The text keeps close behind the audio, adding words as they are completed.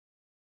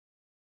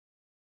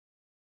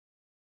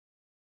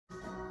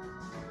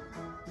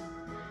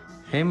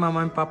Hey, Mama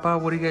and Papa,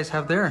 what do you guys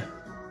have there?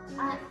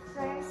 Our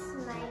first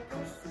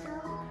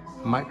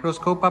microscope.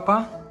 Microscope,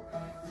 Papa?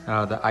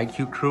 The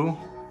IQ Crew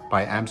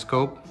by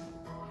AmScope.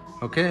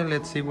 Okay,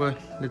 let's see what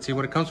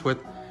it comes with.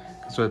 It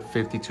comes with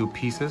 52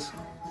 pieces.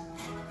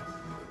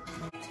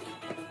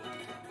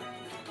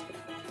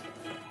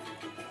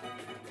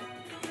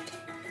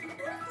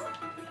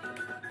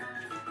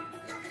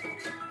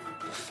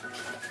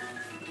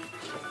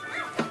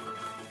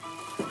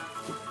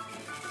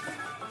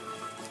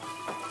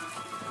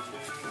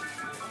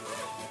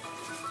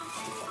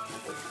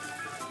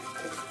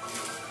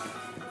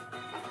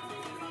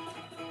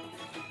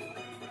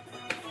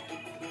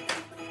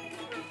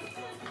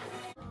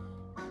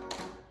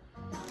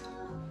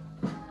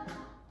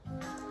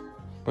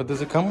 What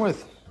does it come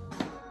with?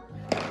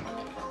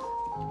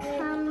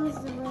 Comes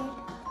with these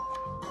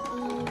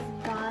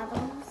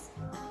bottles.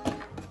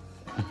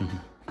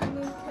 And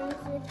it comes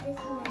with this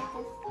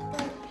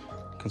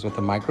microscope. Comes with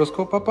a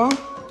microscope, Papa?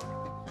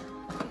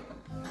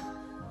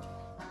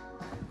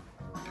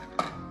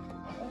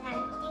 And I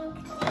think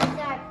these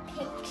are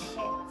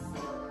pictures.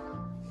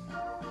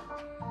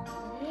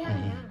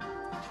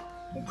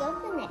 Let's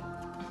open it.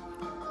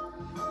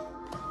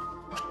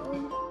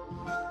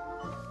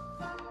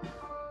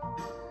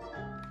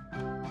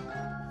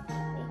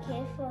 Be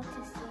careful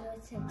to see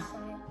what's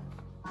inside.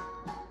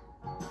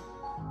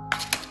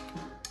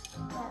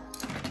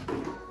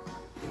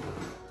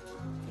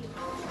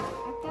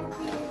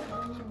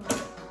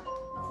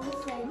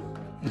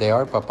 They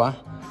are, Papa.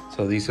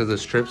 So these are the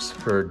strips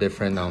for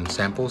different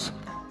samples.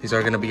 These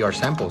are gonna be our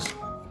samples.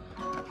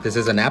 This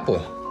is an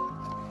apple.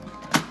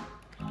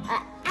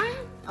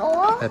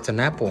 Apple? That's an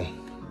apple.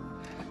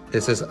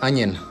 This is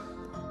onion.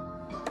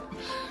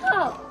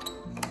 Oh.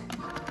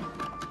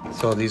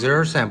 So these are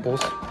our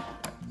samples.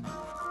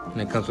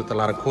 And it comes with a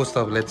lot of cool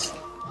stuff. Let's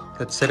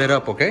set it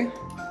up, okay?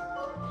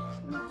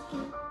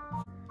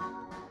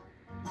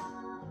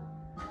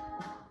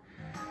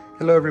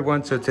 Hello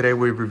everyone, so today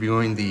we're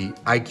reviewing the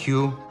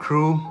IQ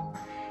Crew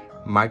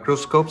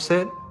Microscope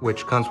Set,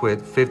 which comes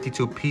with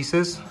 52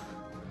 pieces,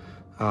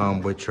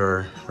 which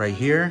are right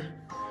here.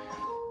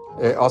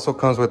 It also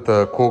comes with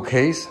a cool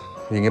case.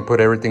 You can put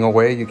everything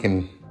away, you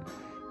can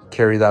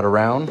carry that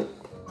around.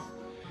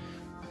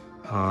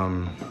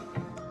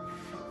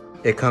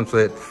 It comes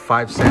with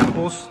 5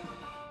 samples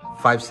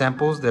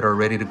that are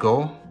ready to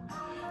go.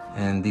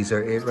 And these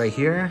are it right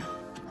here.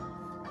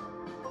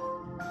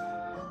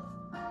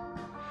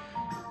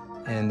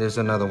 And there's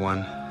another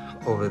one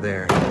over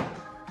there.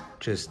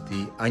 Just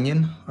the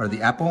onion or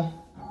the apple.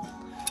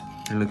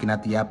 You're looking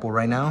at the apple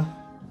right now.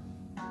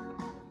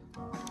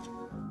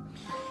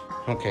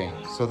 Okay,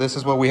 so this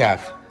is what we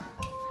have.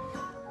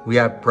 We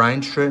have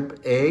brine shrimp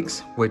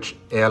eggs, which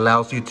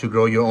allows you to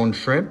grow your own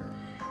shrimp.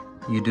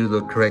 You do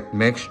the correct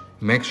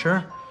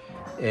mixture,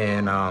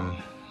 and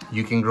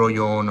you can grow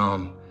your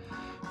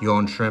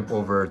own shrimp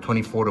over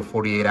 24 to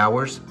 48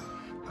 hours.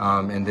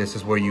 And this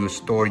is where you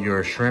store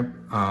your shrimp.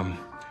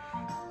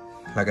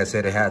 Like I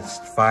said, it has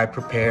 5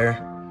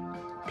 prepare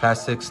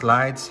plastic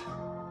slides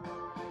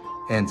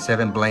and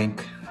 7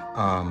 blank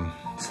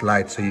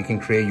slides, so you can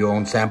create your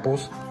own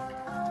samples.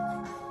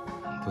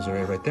 Those are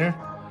it right there.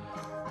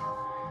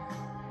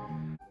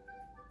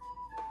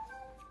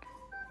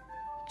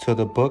 So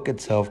the book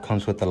itself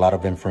comes with a lot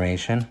of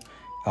information.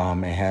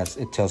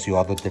 It tells you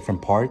all the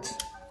different parts.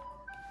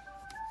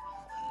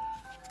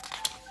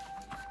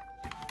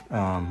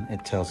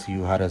 It tells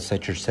you how to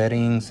set your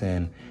settings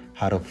and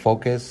how to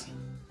focus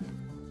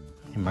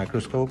your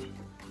microscope.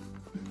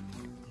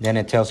 Then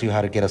it tells you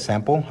how to get a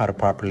sample, how to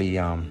properly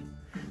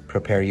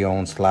prepare your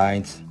own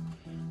slides.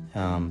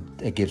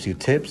 It gives you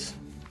tips.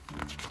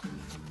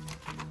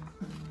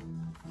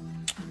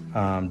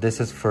 This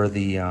is for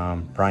the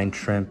brine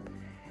shrimp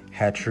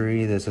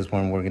hatchery. This is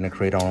when we're gonna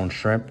create our own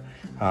shrimp.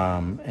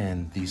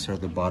 And these are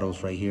the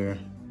bottles right here.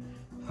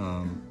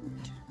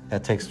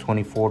 That takes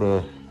 24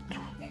 to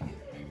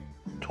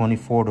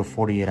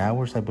 48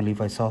 hours, I believe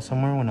I saw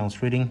somewhere when I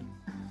was reading.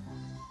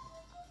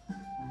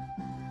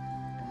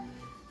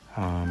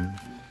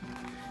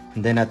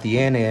 And then at the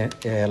end,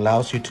 it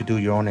allows you to do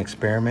your own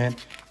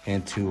experiment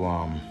and to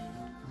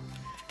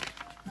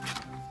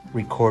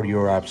record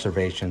your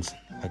observations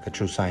like a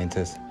true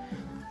scientist.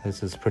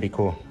 This is pretty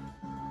cool.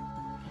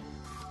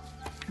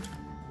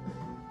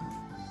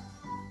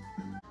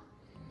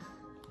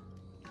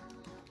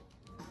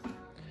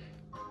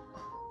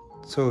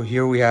 So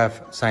here we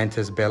have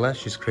scientist Bella.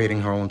 She's creating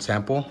her own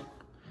sample,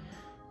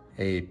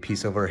 a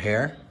piece of her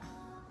hair.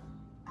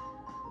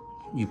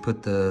 You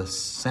put the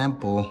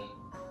sample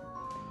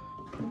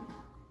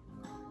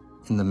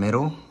in the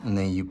middle, and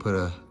then you put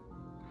a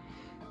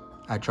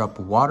drop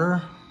of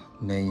water,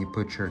 and then you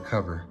put your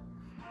cover,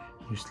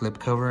 your slip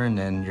cover, and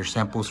then your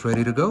sample's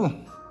ready to go.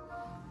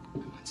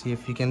 Let's see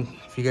if you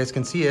guys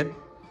can see it.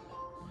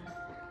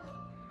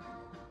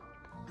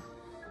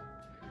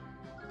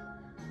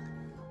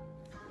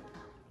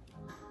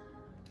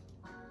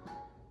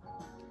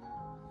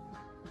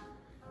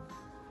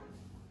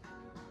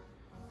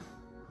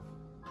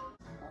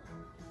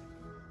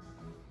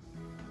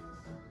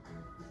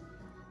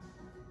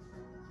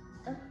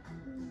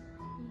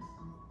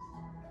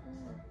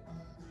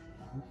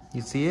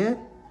 You see it?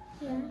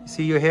 Yeah. You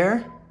see your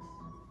hair?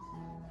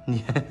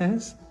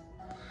 Yes.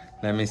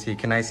 Let me see.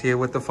 Can I see it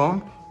with the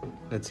phone?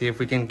 Let's see if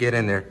we can get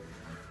in there.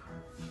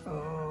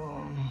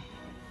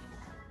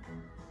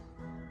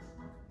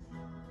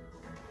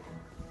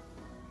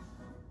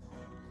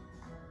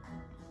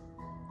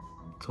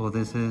 So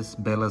this is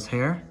Bella's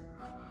hair.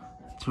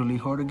 It's really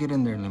hard to get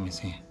in there. Let me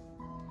see.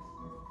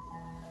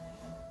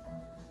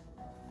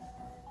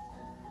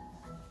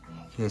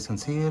 You guys can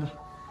see it.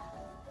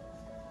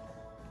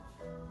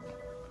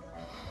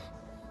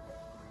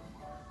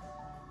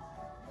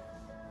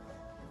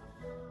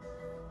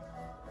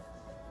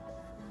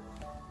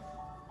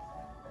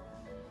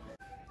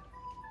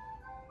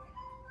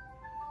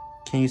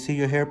 Can you see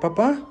your hair,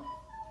 Papa?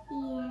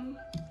 Yeah.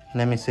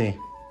 Let me see.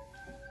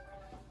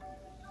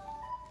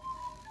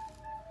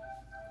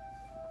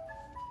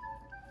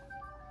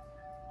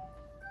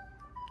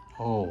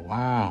 Oh,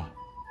 wow.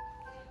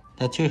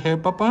 That's your hair,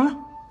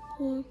 Papa?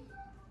 Yeah.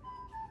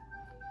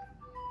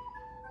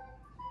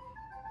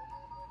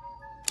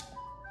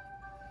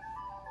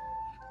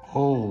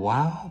 Oh,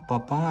 wow,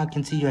 Papa, I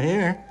can see your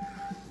hair.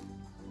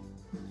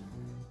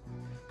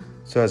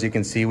 So as you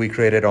can see, we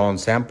created our own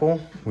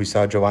sample. We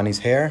saw Giovanni's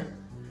hair.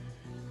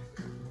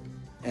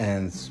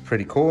 And it's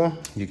pretty cool.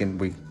 We can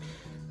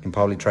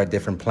probably try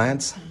different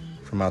plants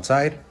from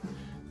outside.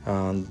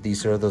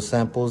 These are the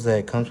samples that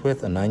it comes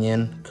with: an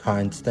onion,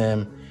 cotton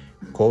stem,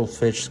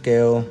 goldfish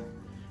scale,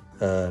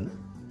 a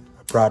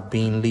broad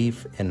bean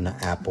leaf, and an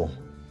apple.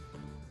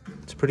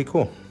 It's pretty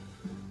cool.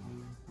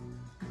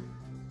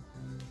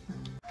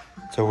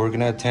 So we're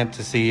gonna attempt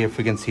to see if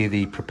we can see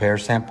the prepare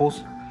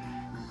samples.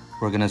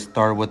 We're gonna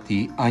start with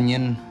the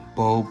onion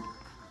bulb.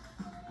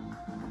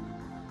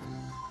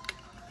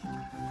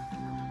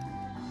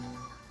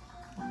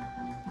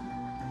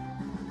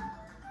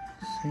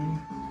 See.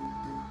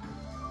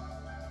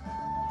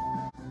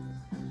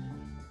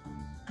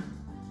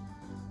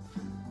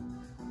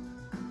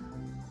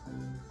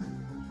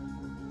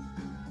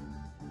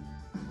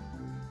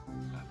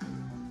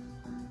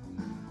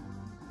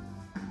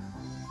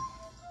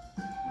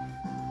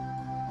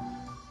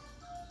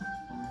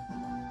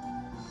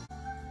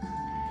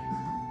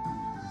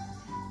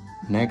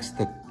 Next,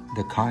 the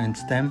cotton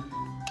stem.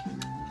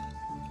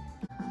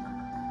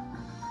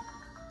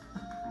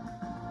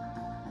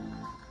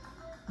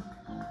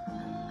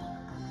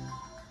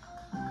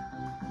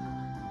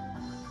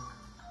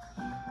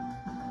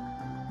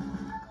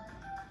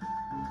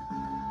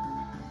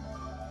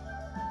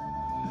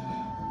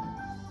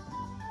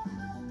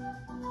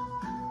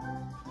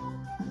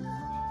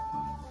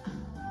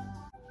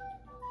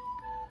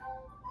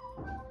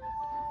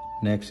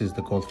 Next is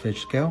the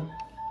goldfish scale.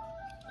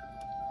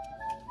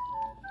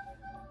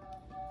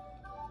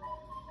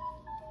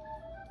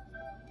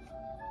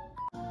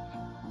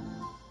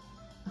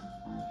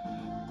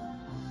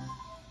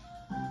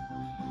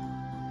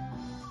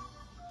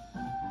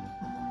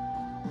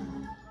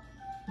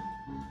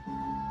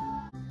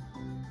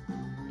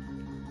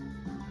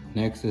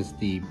 Next is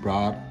the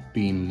broad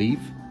bean leaf.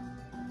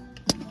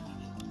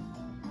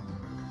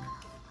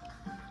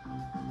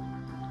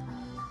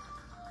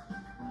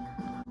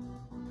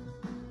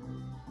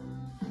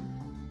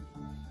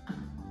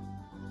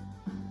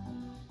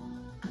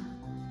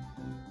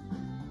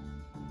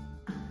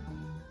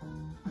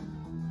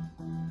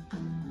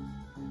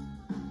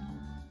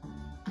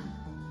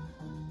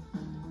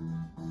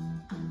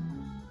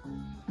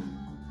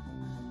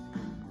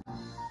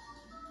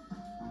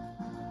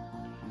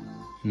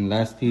 And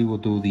lastly, we'll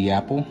do the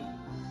apple.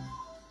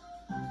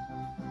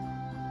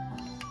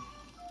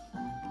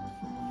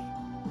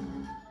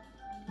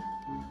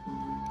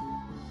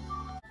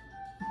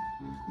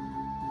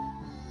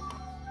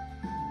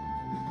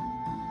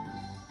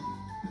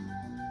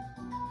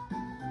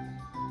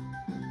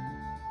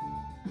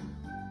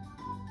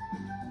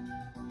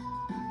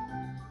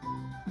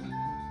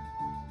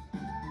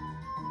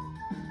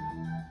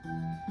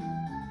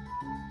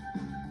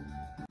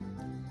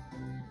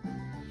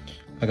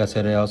 Like I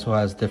said, it also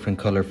has different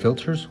color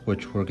filters,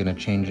 which we're gonna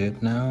change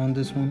it now on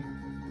this one.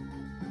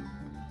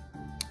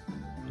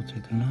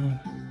 Rotate the knob.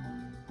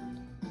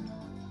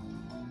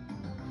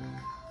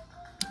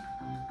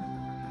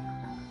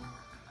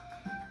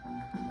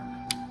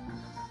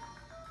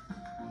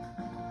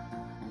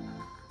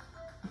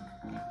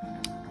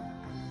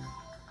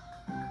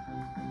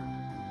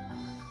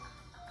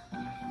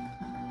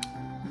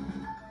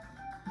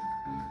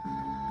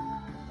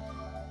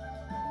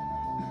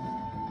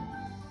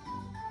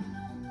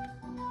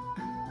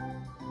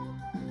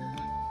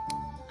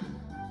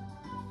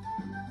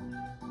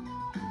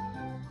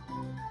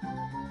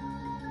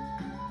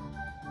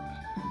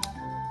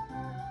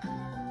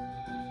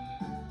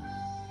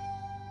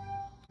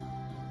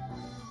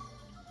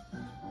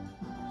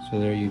 So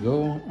there you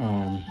go.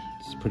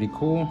 It's pretty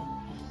cool.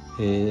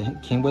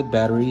 It came with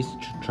batteries.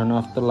 To turn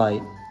off the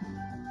light,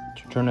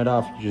 to turn it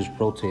off, you just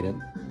rotate it.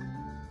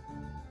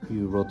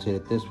 You rotate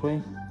it this way,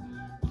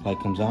 light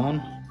comes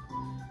on.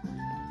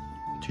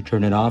 To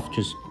turn it off,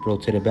 just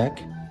rotate it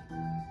back.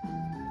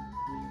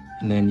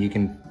 And then you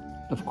can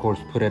of course,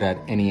 put it at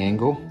any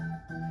angle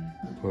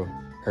for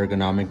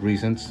ergonomic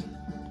reasons.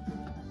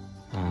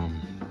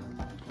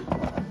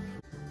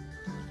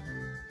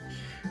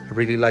 I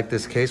really like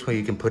this case where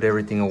you can put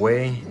everything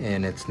away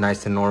and it's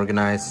nice and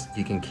organized.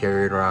 You can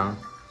carry it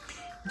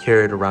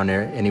around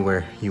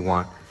anywhere you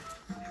want.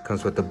 It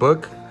comes with the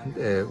book,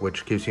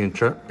 which gives you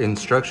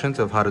instructions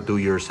of how to do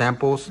your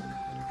samples,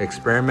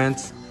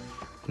 experiments,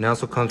 and it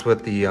also comes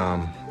with the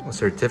a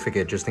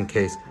certificate just in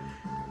case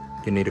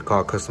you need to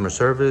call customer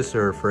service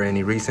or for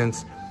any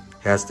reasons.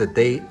 It has the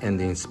date and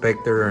the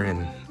inspector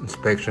and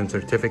inspection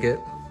certificate.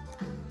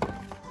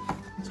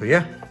 So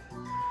yeah.